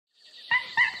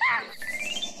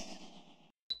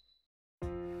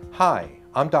Hi,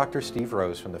 I'm Dr. Steve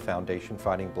Rose from the Foundation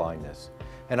Fighting Blindness,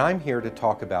 and I'm here to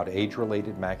talk about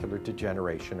age-related macular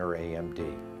degeneration, or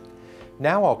AMD.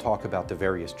 Now I'll talk about the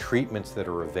various treatments that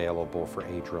are available for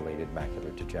age-related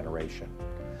macular degeneration.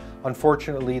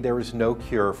 Unfortunately, there is no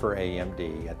cure for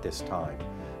AMD at this time,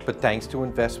 but thanks to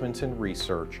investments in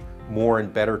research, more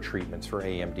and better treatments for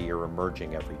AMD are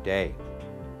emerging every day.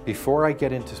 Before I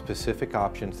get into specific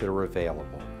options that are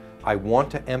available, I want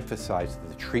to emphasize that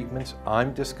the treatments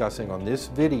I'm discussing on this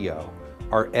video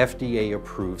are FDA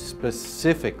approved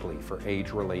specifically for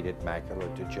age-related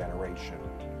macular degeneration.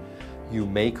 You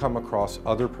may come across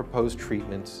other proposed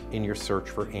treatments in your search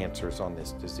for answers on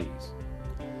this disease.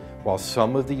 While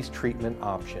some of these treatment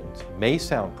options may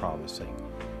sound promising,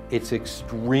 it's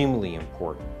extremely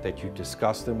important that you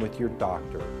discuss them with your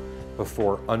doctor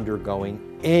before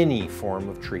undergoing any form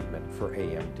of treatment for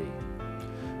AMD.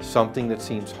 Something that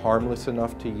seems harmless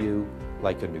enough to you,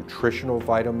 like a nutritional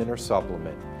vitamin or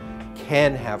supplement,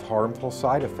 can have harmful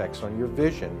side effects on your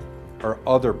vision or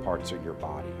other parts of your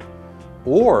body.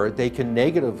 Or they can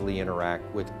negatively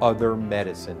interact with other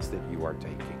medicines that you are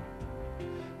taking.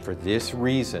 For this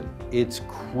reason, it's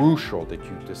crucial that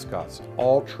you discuss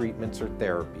all treatments or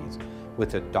therapies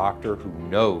with a doctor who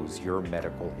knows your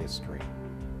medical history.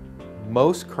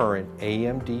 Most current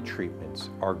AMD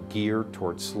treatments are geared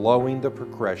towards slowing the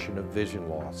progression of vision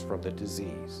loss from the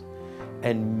disease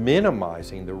and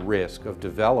minimizing the risk of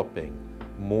developing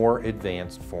more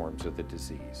advanced forms of the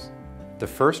disease. The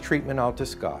first treatment I'll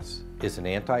discuss is an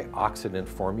antioxidant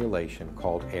formulation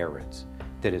called AREDS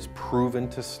that is proven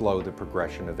to slow the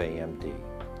progression of AMD.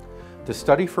 The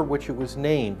study for which it was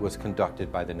named was conducted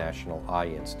by the National Eye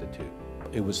Institute.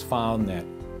 It was found that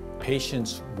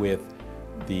patients with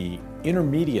the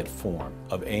intermediate form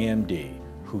of AMD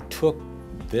who took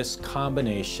this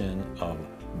combination of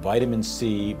vitamin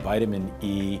C, vitamin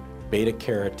E,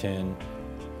 beta-carotene,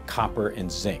 copper,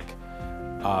 and zinc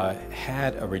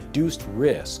had a reduced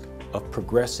risk of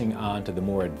progressing on to the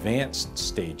more advanced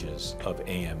stages of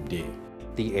AMD.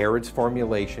 The AREDS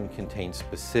formulation contains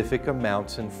specific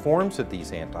amounts and forms of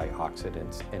these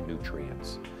antioxidants and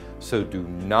nutrients, so do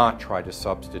not try to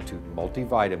substitute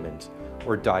multivitamins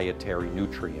or dietary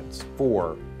nutrients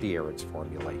for the AREDS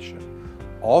formulation.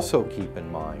 Also keep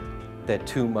in mind that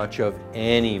too much of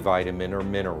any vitamin or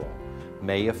mineral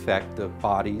may affect the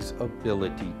body's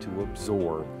ability to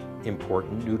absorb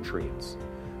important nutrients,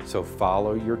 so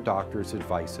follow your doctor's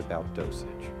advice about dosage.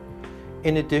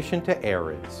 In addition to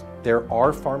AREDS, there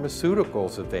are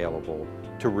pharmaceuticals available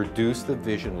to reduce the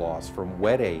vision loss from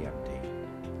wet AMD.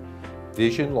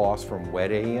 Vision loss from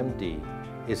wet AMD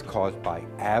is caused by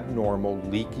abnormal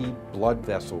leaky blood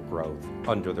vessel growth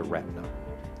under the retina.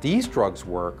 These drugs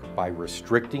work by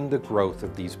restricting the growth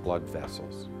of these blood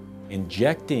vessels.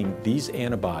 Injecting these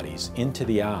antibodies into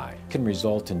the eye can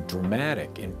result in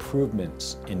dramatic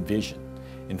improvements in vision.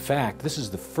 In fact, this is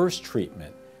the first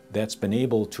treatment that's been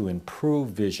able to improve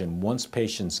vision once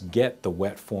patients get the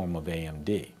wet form of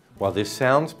AMD. While this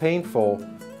sounds painful,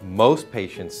 most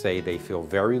patients say they feel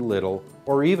very little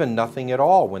or even nothing at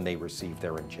all when they receive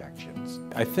their injections.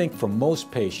 I think for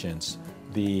most patients,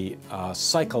 the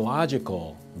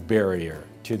psychological barrier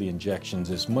to the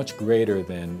injections is much greater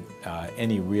than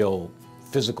any real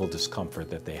physical discomfort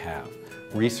that they have.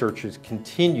 Researchers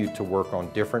continue to work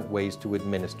on different ways to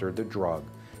administer the drug,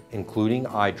 including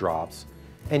eye drops,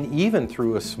 and even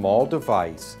through a small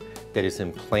device that is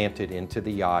implanted into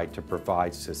the eye to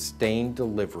provide sustained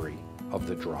delivery of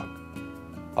the drug.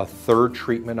 A third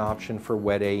treatment option for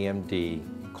wet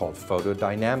AMD, called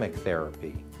photodynamic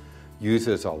therapy,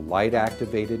 uses a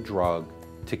light-activated drug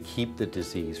to keep the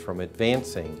disease from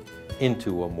advancing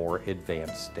into a more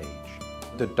advanced stage.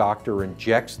 The doctor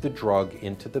injects the drug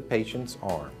into the patient's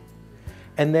arm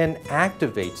and then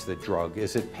activates the drug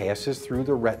as it passes through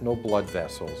the retinal blood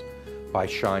vessels by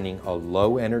shining a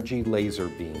low-energy laser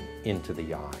beam into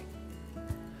the eye.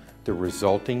 The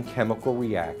resulting chemical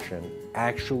reaction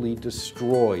actually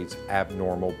destroys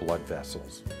abnormal blood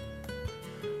vessels.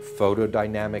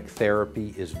 Photodynamic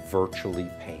therapy is virtually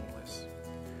painless.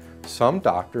 Some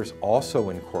doctors also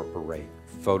incorporate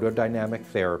photodynamic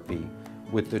therapy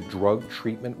with the drug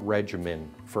treatment regimen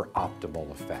for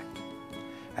optimal effect.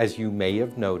 As you may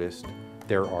have noticed,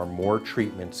 there are more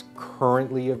treatments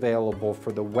currently available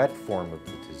for the wet form of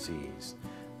the disease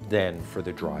than for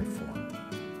the dry form.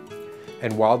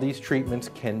 And while these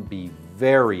treatments can be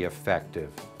very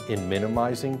effective in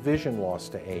minimizing vision loss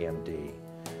to AMD,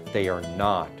 they are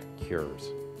not cures.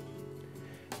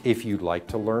 If you'd like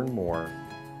to learn more,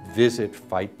 visit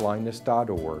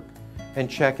fightblindness.org and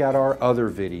check out our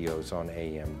other videos on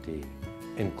AMD,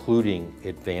 including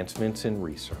advancements in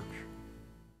research.